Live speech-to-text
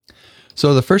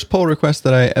So the first pull request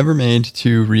that I ever made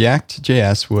to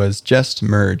React.js was just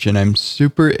merge, and I'm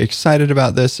super excited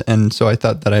about this. And so I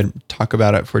thought that I'd talk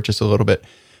about it for just a little bit.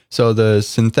 So the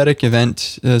synthetic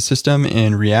event system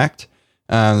in React,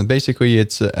 basically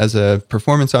it's as a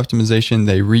performance optimization,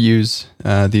 they reuse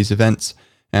these events.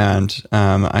 And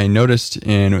I noticed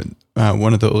in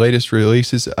one of the latest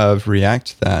releases of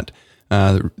React that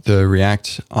the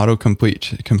React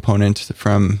autocomplete component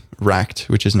from Racked,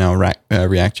 which is now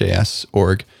React.js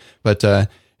org, but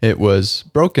it was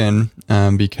broken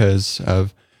because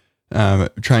of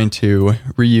trying to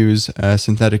reuse a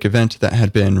synthetic event that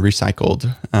had been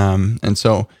recycled. And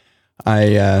so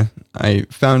I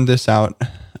found this out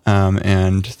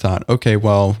and thought, okay,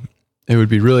 well, it would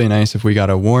be really nice if we got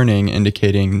a warning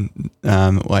indicating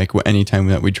anytime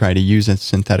that we try to use a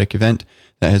synthetic event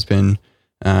that has been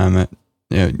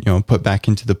put back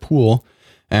into the pool.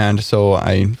 And so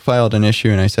I filed an issue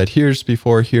and I said, here's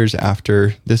before, here's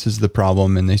after, this is the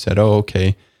problem. And they said, oh,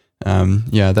 okay.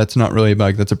 That's not really a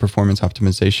bug. That's a performance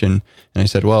optimization. And I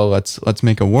said, well, let's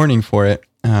make a warning for it.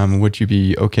 Would you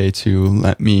be okay to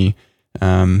let me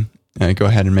go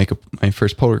ahead and make my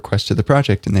first pull request to the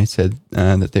project? And they said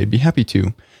that they'd be happy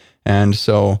to. And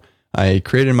so I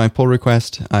created my pull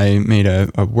request. I made a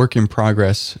work in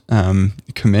progress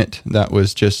commit that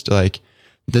was just like,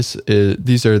 these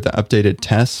are the updated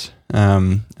tests.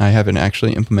 I haven't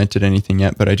actually implemented anything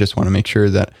yet, but I just want to make sure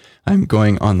that I'm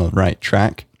going on the right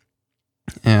track.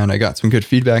 And I got some good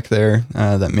feedback there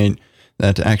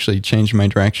that actually changed my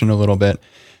direction a little bit.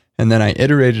 And then I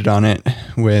iterated on it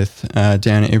with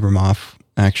Dan Abramoff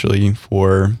actually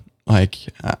for I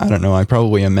don't know, I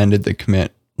probably amended the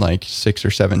commit 6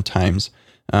 or 7 times.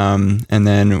 And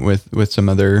then with some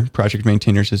other project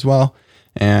maintainers as well.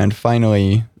 And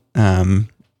finally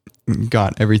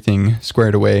got everything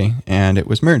squared away and it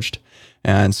was merged.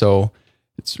 And so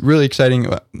it's really exciting.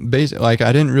 I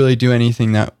didn't really do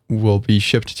anything that will be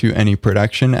shipped to any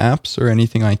production apps or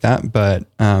anything like that, but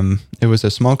it was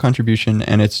a small contribution,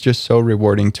 and it's just so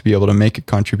rewarding to be able to make a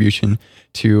contribution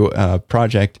to a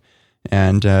project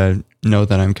and know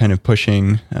that I'm kind of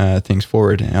pushing things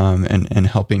forward and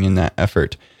helping in that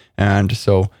effort. And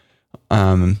so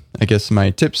I guess my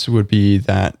tips would be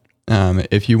that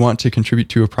if you want to contribute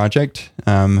to a project,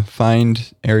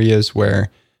 find areas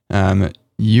where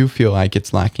you feel like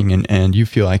it's lacking and you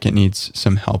feel like it needs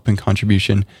some help and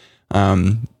contribution.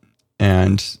 And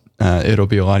it'll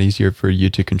be a lot easier for you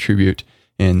to contribute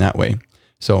in that way.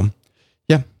 So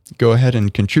yeah, go ahead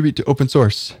and contribute to open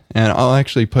source. And I'll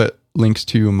actually put links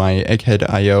to my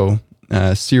Egghead.io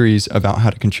series about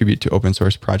how to contribute to open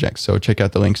source projects. So check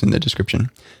out the links in the description.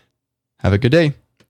 Have a good day.